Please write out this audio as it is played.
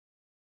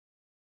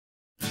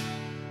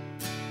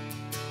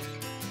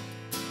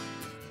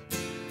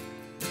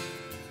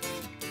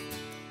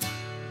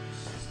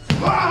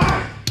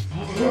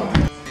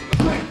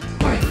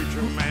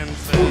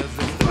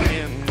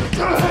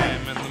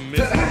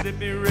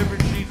Mississippi River,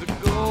 she's a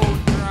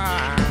gold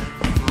dry.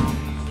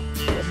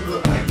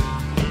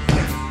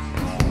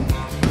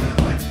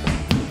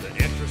 The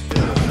interest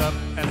is up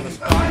and the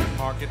stock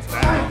market's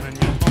down, and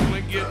you're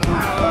only getting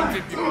mugged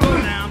if you go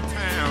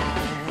downtown.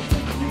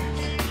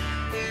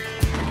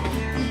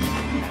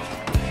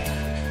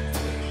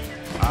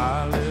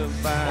 I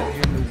live back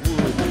in the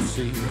woods,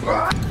 you see.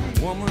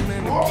 The woman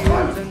and the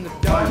kids and the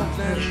dogs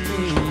and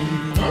me.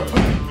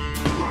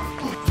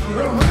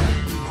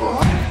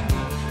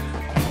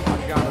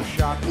 I got a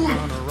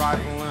shotgun, a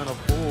rifle, and a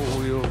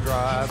four-wheel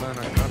drive, and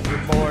a country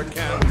boy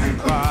can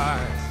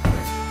survive.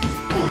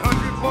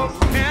 Country folks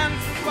can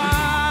survive.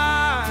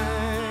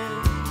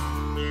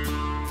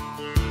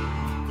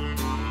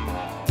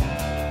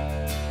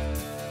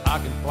 I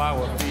can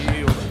plow a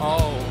field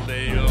all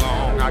day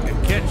long. I can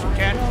catch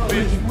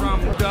catfish from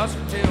dusk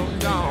till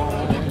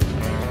dawn.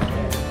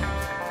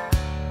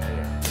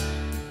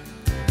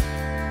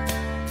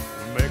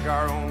 Make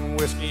our own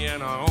whiskey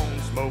and our own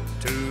smoke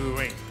too.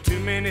 Ain't too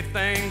many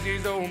things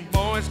these old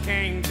boys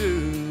can't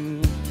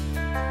do.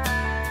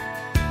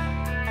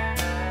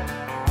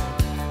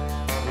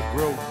 We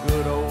grow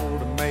good old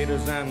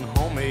tomatoes and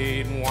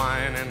homemade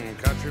wine, and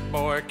country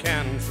boy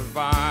can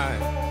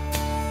survive.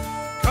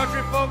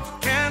 Country folks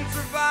can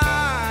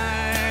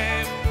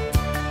survive.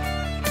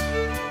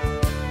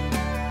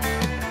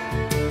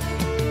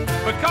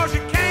 Because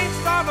you can't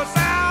starve us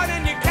out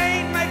and you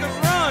can't make us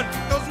run.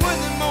 Those when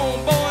them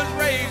old boys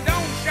raised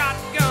on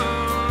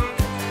shotguns.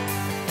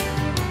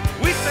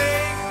 We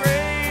say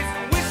grace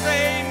and we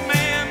say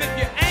ma'am. If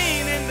you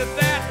ain't into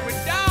that, we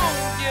don't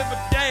give a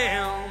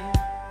damn.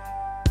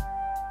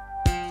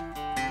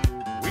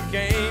 We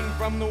came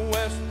from the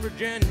West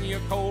Virginia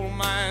coal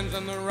mines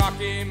and the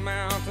Rocky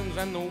Mountains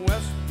and the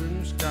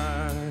western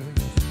skies.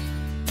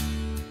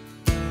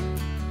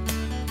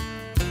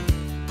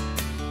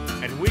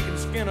 And we can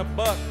skin a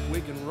buck,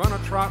 we can run a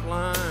trot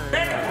line.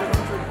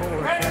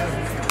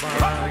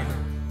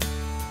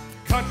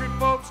 Country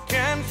folks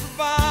can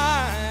survive.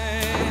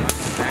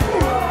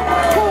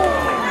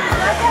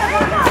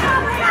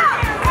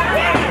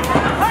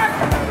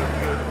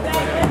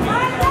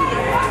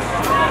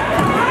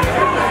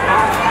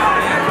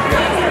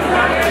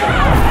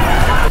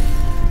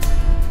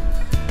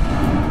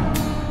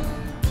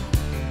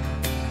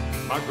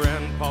 My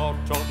grandpa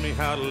taught me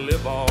how to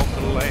live off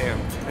the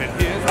land, and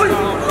his taught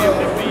him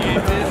to be a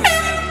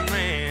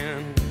businessman.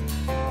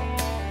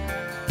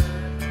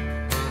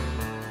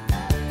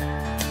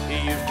 He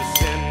used to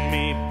send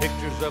me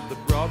pictures of the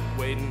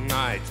Broadway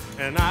nights,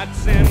 and I'd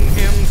send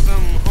him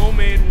some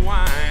homemade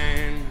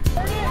wine.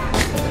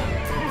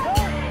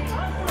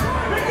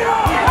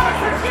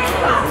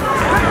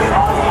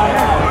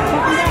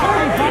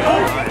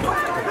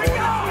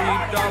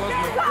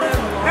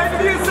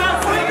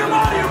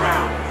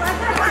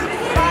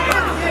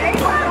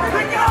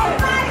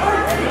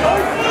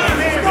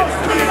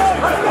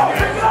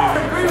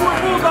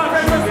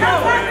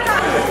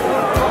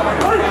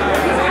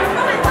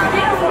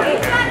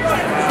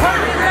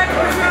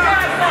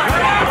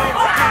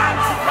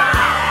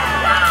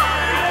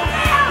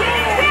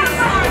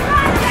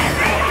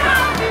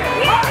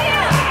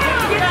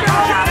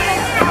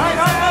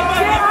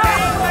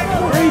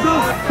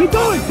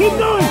 Keep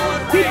going!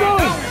 Keep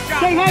going!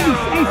 Stay heavy!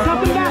 Hey,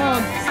 something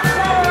back!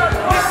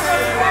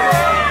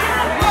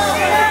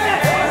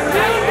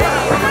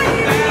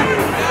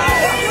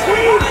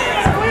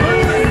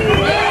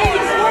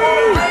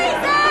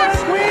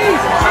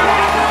 Squeeze!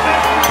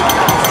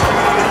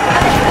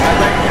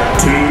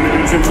 2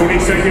 minutes and 20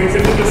 seconds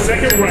into the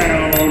second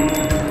round.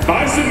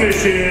 By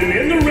submission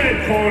in the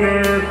red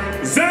corner,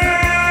 Zachary